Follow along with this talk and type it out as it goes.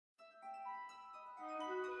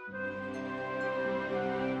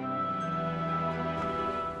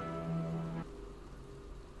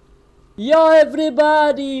Yo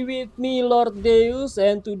everybody, with me Lord Deus,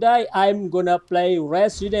 and today I'm gonna play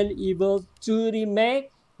Resident Evil 2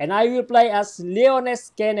 Remake, and I will play as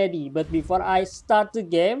Leones Kennedy. But before I start the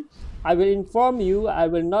game, I will inform you I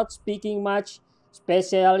will not speaking much,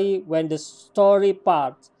 especially when the story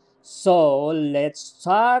part. So let's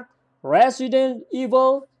start Resident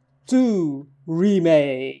Evil 2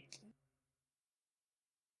 Remake.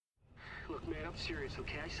 Look, man, I'm serious,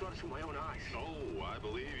 okay? I saw this with my own eyes. Oh, I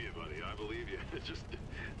believe you, buddy. I believe you. Just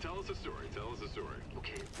tell us a story. Tell us a story.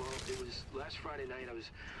 Okay, well, it was last Friday night. I was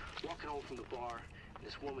walking home from the bar, and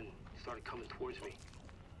this woman started coming towards me.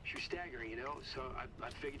 She was staggering, you know, so I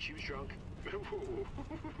figured she was drunk. Whoa,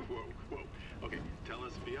 whoa, whoa. Okay, tell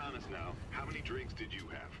us, be honest now. How many drinks did you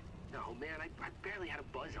have? No, man, I barely had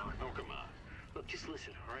a buzz on. Oh, come on. Look, just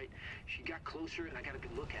listen, all right? She got closer, and I got a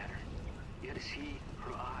good look at her. You had to see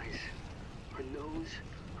her eyes, her nose,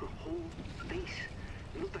 her whole face.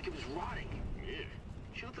 It looked like it was rotting. Yeah.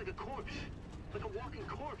 She looked like a corpse. Like a walking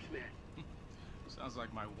corpse, man. Sounds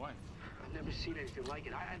like my wife. I've never seen anything like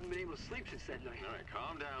it. I haven't been able to sleep since that night. All right,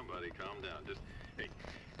 calm down, buddy. Calm down. Just, hey,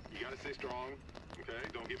 you gotta stay strong, okay?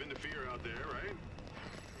 Don't give in to fear out there, right?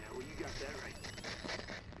 Yeah, well, you got that right.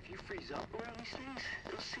 If you freeze up around these things,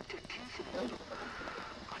 they'll sink their teeth in you.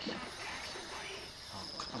 I should attack somebody. Oh,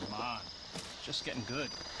 come on. Just getting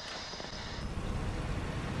good.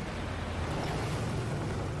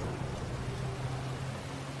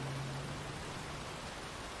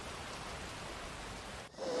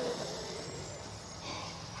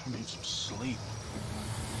 I need some sleep.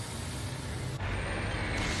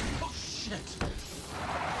 Oh, shit!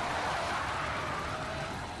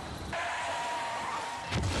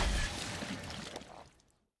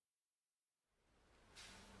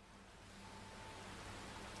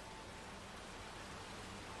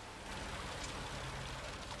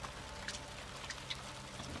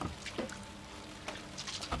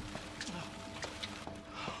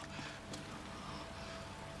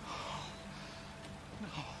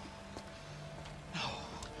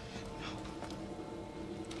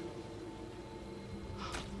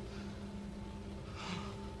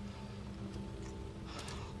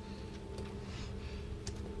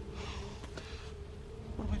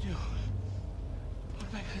 What do I do? What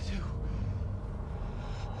am I gonna do?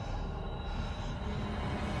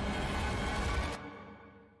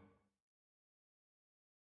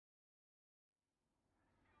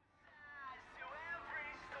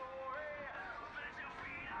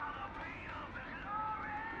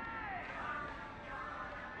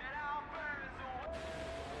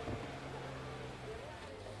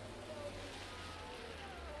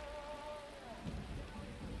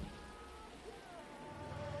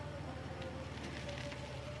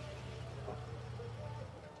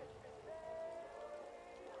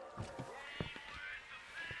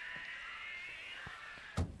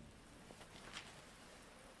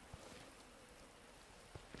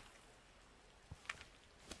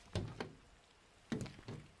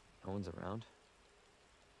 No one's around.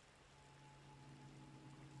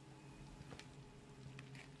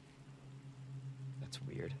 That's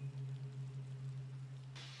weird.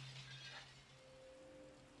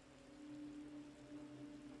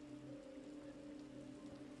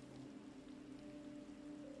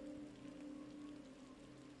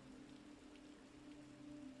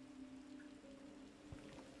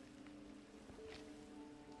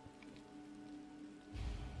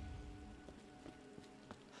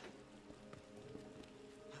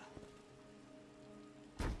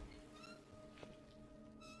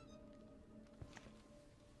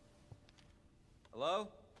 Hello?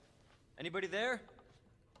 Anybody there?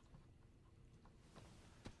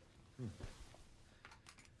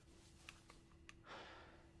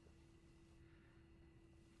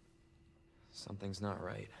 Something's not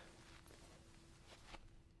right.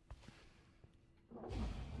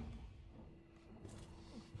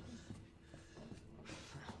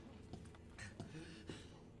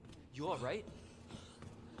 You all right?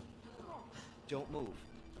 Don't move.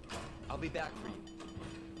 I'll be back for you.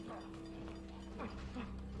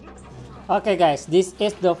 Okay guys, this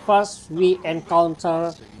is the first we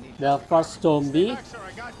encounter the first zombie,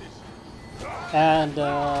 and the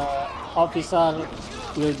officer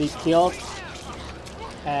will be killed,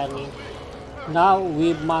 and now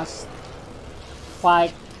we must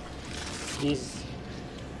fight this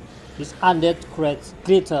undead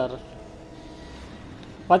creature.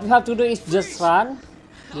 What we have to do is just run,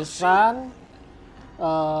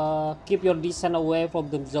 keep your distance away from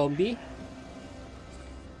the zombie.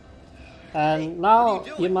 And now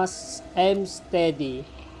you must aim steady.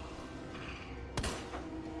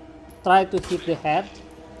 Try to hit the head.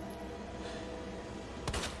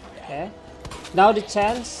 Okay. Now the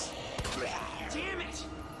chance. Damn it!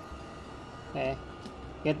 Okay.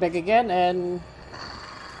 Get back again and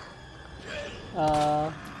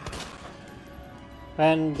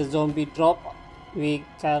when the zombie drop, we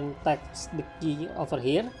can take the key over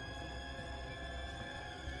here.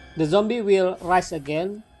 The zombie will rise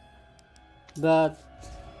again, but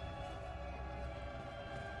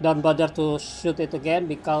don't bother to shoot it again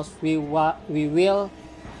because we will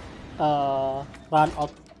run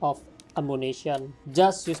out of ammunition.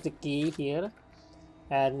 Just use the key here,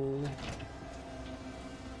 and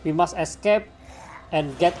we must escape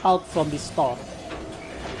and get out from the store.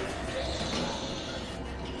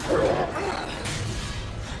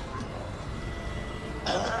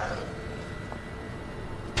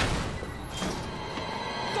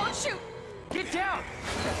 Don't shoot! Get down!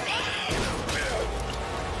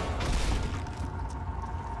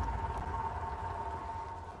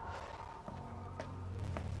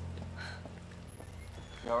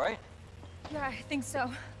 You alright? Yeah, I think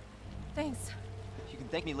so. Thanks. You can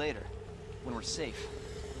thank me later, when we're safe.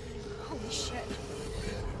 Holy shit.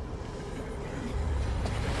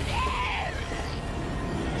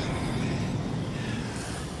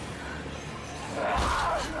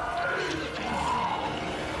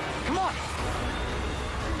 Come on!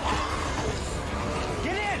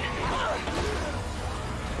 Get in!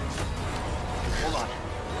 Hold on.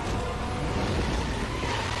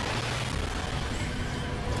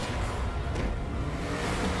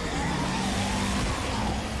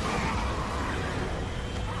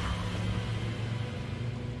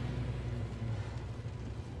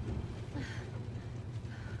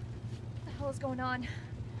 What the hell is going on?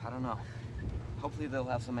 I don't know. Hopefully they'll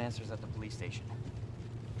have some answers at the police station.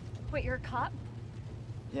 Wait, you're a cop?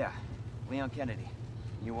 Yeah, Leon Kennedy.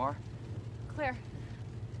 You are? Claire.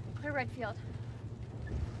 Claire Redfield.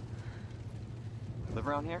 Live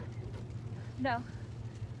around here? No. I'm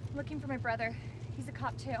looking for my brother. He's a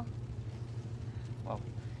cop too. Well,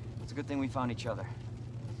 it's a good thing we found each other.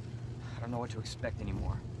 I don't know what to expect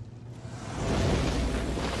anymore.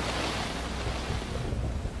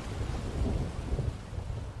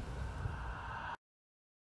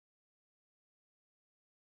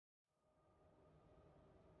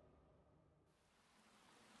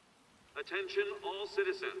 Attention all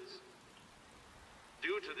citizens.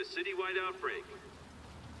 Due to the citywide outbreak,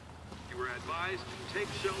 you are advised to take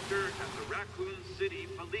shelter at the Raccoon City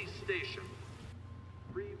Police Station.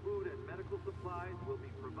 Free food and medical supplies will be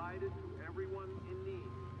provided to everyone in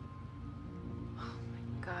need. Oh my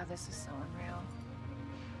god, this is so unreal.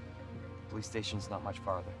 Police station's not much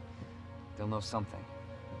farther. They'll know something.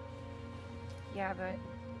 Yeah, but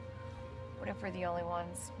what if we're the only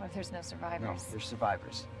ones? What if there's no survivors? No, there's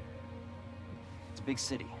survivors. It's a big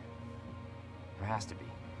city. There has to be.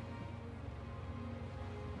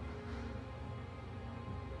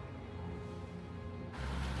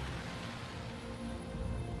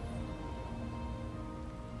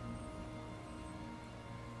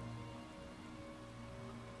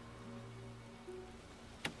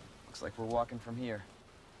 Looks like we're walking from here.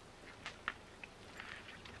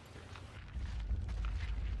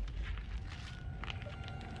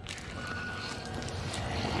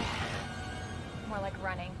 More like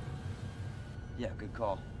running. Yeah, good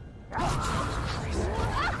call. Leon,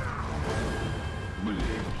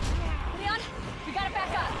 you gotta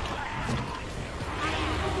back up.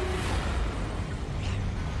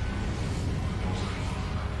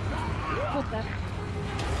 Hold that.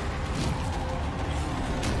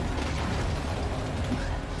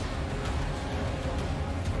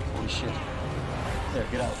 Holy shit. There,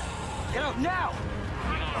 get out. Get out now!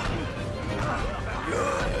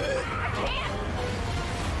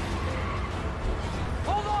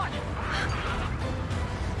 Hold on!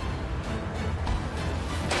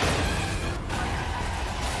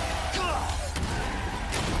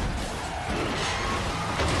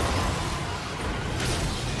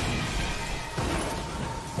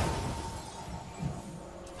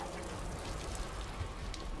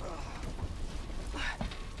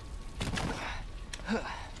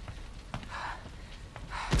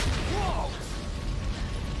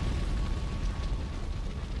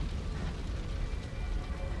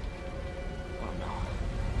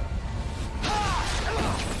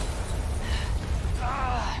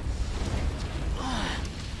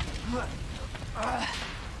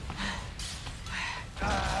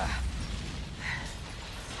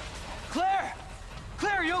 Claire!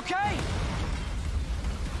 Claire, are you okay?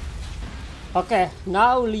 Okay,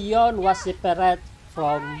 now Leon was separated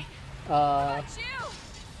from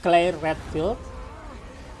Claire Redfield,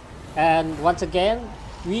 and once again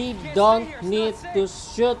we don't need to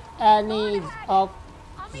shoot any of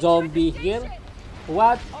zombie here,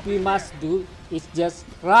 what we must do is just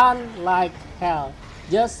run like hell.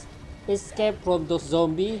 Just escape from those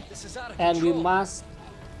zombies, This is out of and we control. must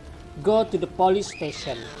go to the police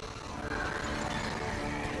station.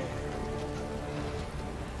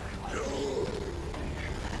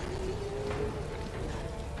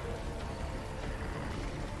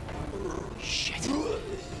 Shit.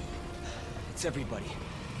 It's everybody.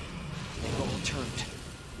 They've all turned.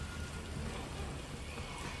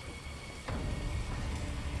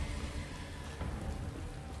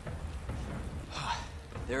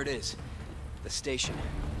 There it is. The station.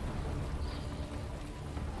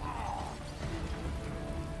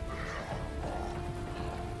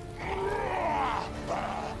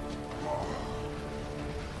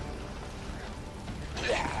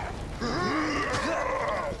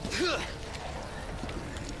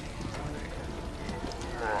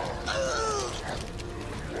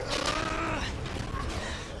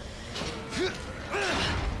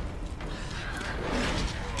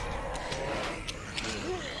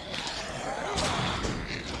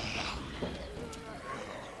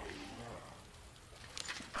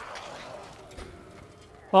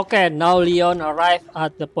 Okay, now Leon arrived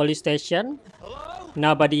at the police station.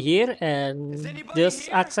 Nobody here, and just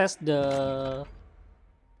access the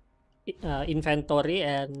inventory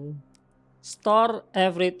and store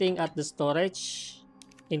everything at the storage,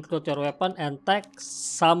 include your weapon, and take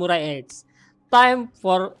samurai axe. Time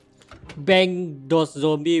for bang those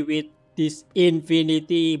zombies with this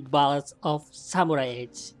infinity balls of samurai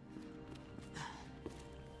axe.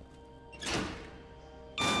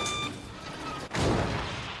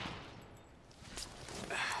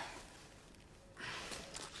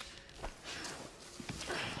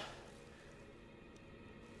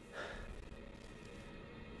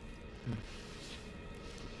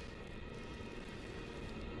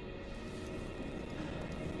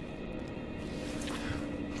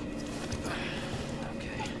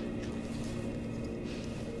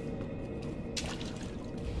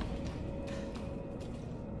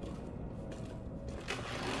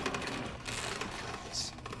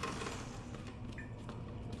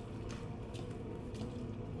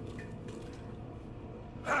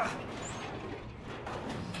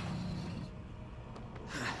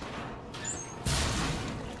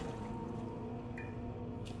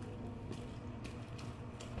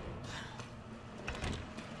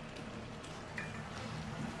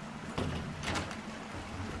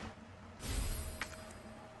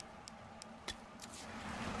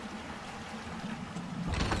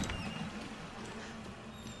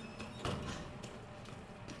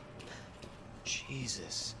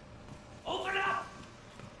 Jesus. Open up!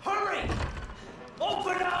 Hurry!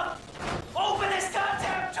 Open up! Open this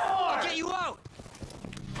goddamn door! Get you out!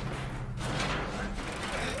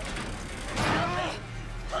 Help me!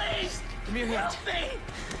 Please! Give me your hand. Help me!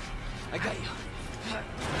 I got you.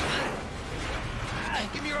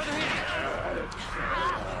 Give me your other hand.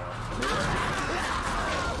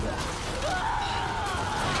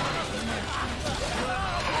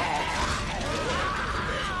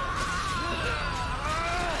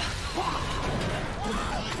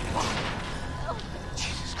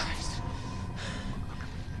 Jesus Christ.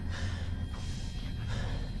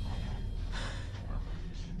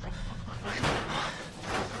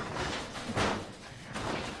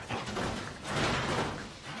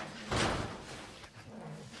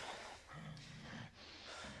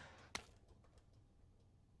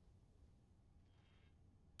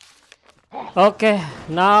 Okay,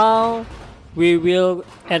 now we will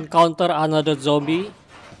encounter another zombie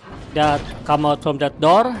that come out from that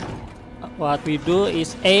door. What we do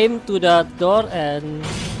is aim to that door and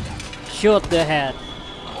shoot the head.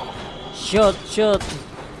 Shoot, shoot.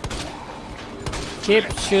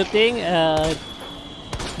 Keep shooting.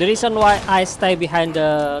 The reason why I stay behind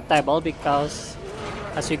the table, because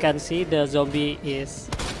as you can see, the zombie is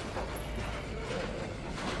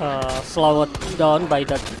slowed down by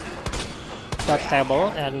that table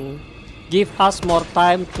and give us more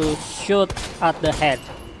time to shoot at the head.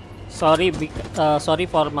 Sorry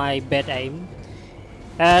for my bad aim.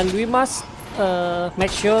 And we must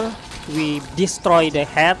make sure we destroy the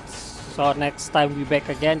head, so next time we back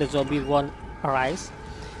again the zombie won't arise.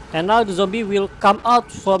 And now the zombie will come out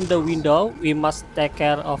from the window. We must take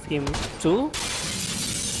care of him too.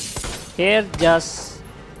 Here, just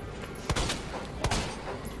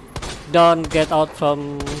don't get out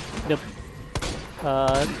from the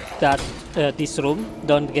this room.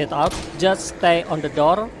 Don't get out, just stay on the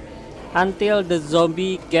door until the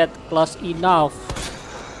zombie get close enough.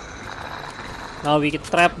 Now we can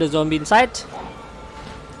trap the zombie inside.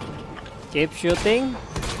 Keep shooting.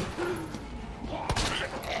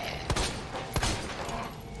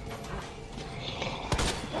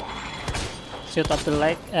 shoot at the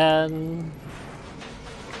leg and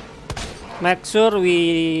make sure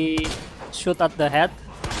we shoot at the head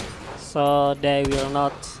so they will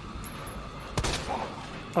not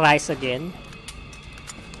rise again.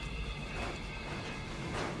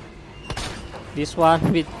 This one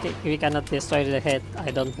we cannot destroy the head. I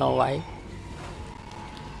don't know why.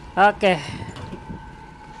 Okay.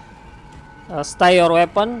 Stay your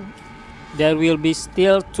weapon. There will be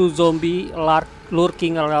still 2 zombies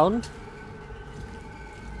lurking around.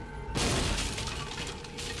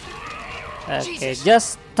 Okay,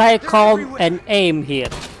 just stay calm and aim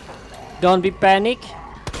here. Don't be panic.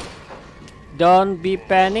 Don't be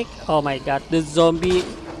panic. Oh my god, the zombie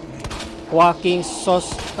walking so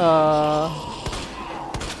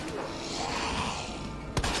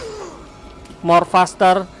more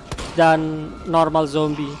faster than normal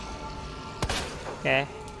zombie. Okay,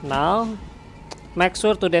 now make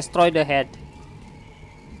sure to destroy the head.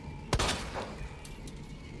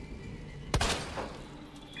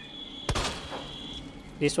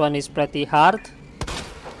 This one is pretty hard.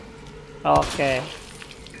 Okay.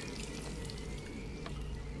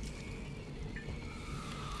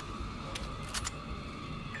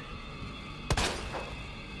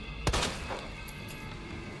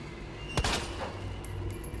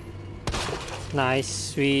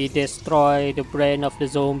 Nice, we destroy the brain of the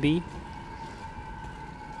zombie.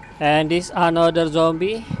 And this another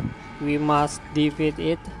zombie. We must defeat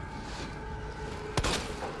it.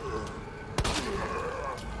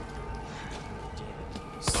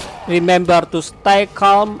 Remember to stay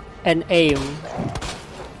calm and aim.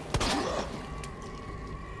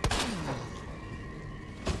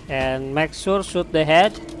 And make sure shoot the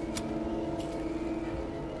head.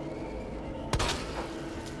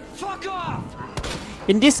 Fuck off!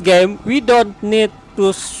 In this game, we don't need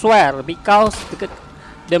to swear because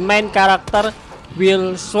the main character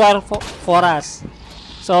will swear for us.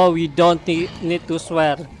 So we don't need to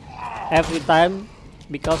swear every time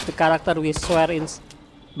because the character will swear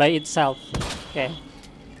by itself. Okay.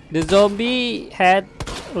 The zombie head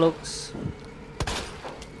looks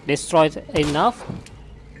destroyed enough.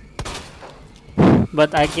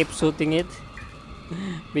 But I keep shooting it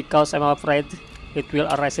because I'm afraid it will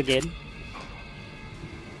arise again.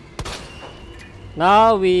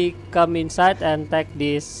 Now we come inside and take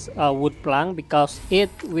this wood plank because it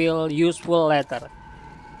will useful later.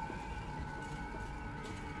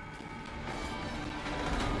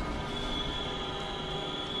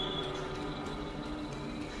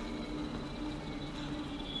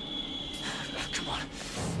 Come on.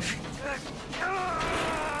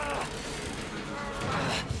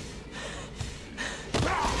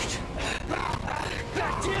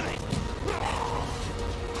 God damn it!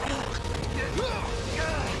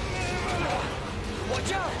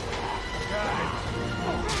 Watch out!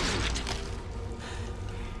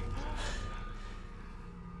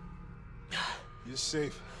 You're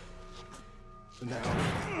safe. For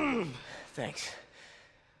now. Thanks.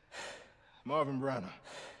 Marvin Browner.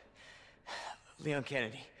 Leon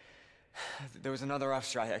Kennedy. There was another off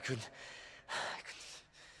strike. I couldn't...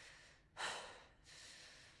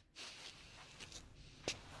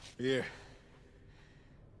 Here.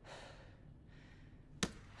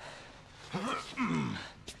 I'm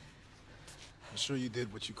sure you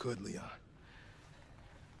did what you could, Leon.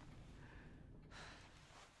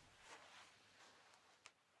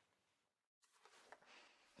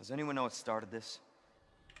 Does anyone know what started this?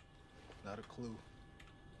 Not a clue.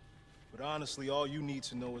 But honestly, all you need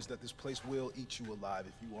to know is that this place will eat you alive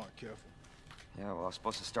if you aren't careful. Yeah, well, I was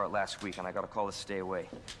supposed to start last week, and I got a call to stay away.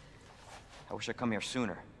 I wish I'd come here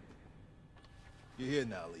sooner. You're here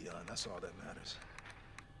now, Leon. That's all that matters.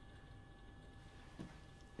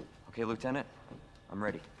 Okay, Lieutenant, I'm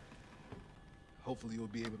ready. Hopefully you'll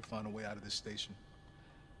be able to find a way out of this station.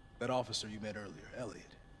 That officer you met earlier, Elliot.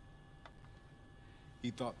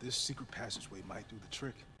 He thought this secret passageway might do the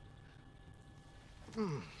trick.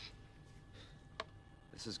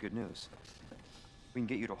 This is good news. We can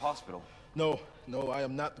get you to a hospital. No, I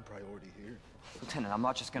am not the priority here. Lieutenant, I'm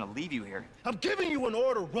not just gonna leave you here. I'm giving you an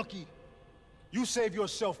order, rookie. You save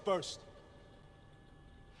yourself first.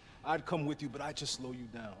 I'd come with you, but I'd just slow you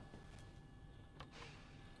down.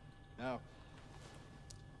 Now,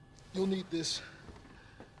 you'll need this.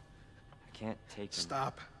 I can't take him.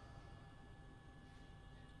 Stop.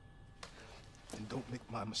 And don't make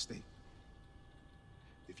my mistake.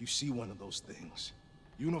 If you see one of those things,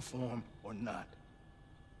 uniform or not,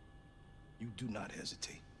 you do not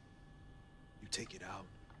hesitate. You take it out,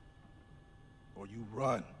 or you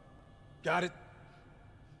run. Got it?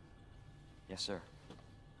 Yes, sir.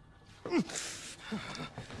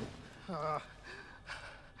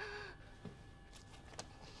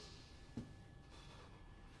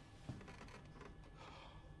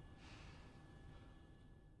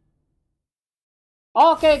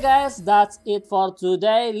 Okay guys, that's it for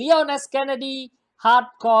today. Leon S. Kennedy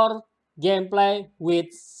hardcore gameplay with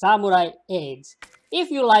Samurai Age. If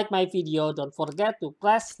you like my video, don't forget to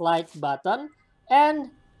press like button.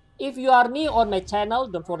 And if you are new on my channel,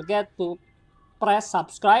 don't forget to press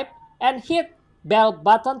subscribe and hit bell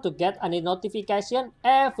button to get any notification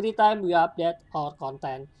every time we update our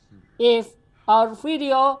content. If our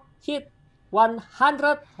video hit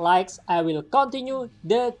 100 likes, I will continue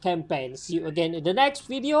the campaign. See you again in the next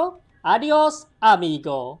video. Adios,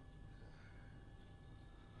 amigo.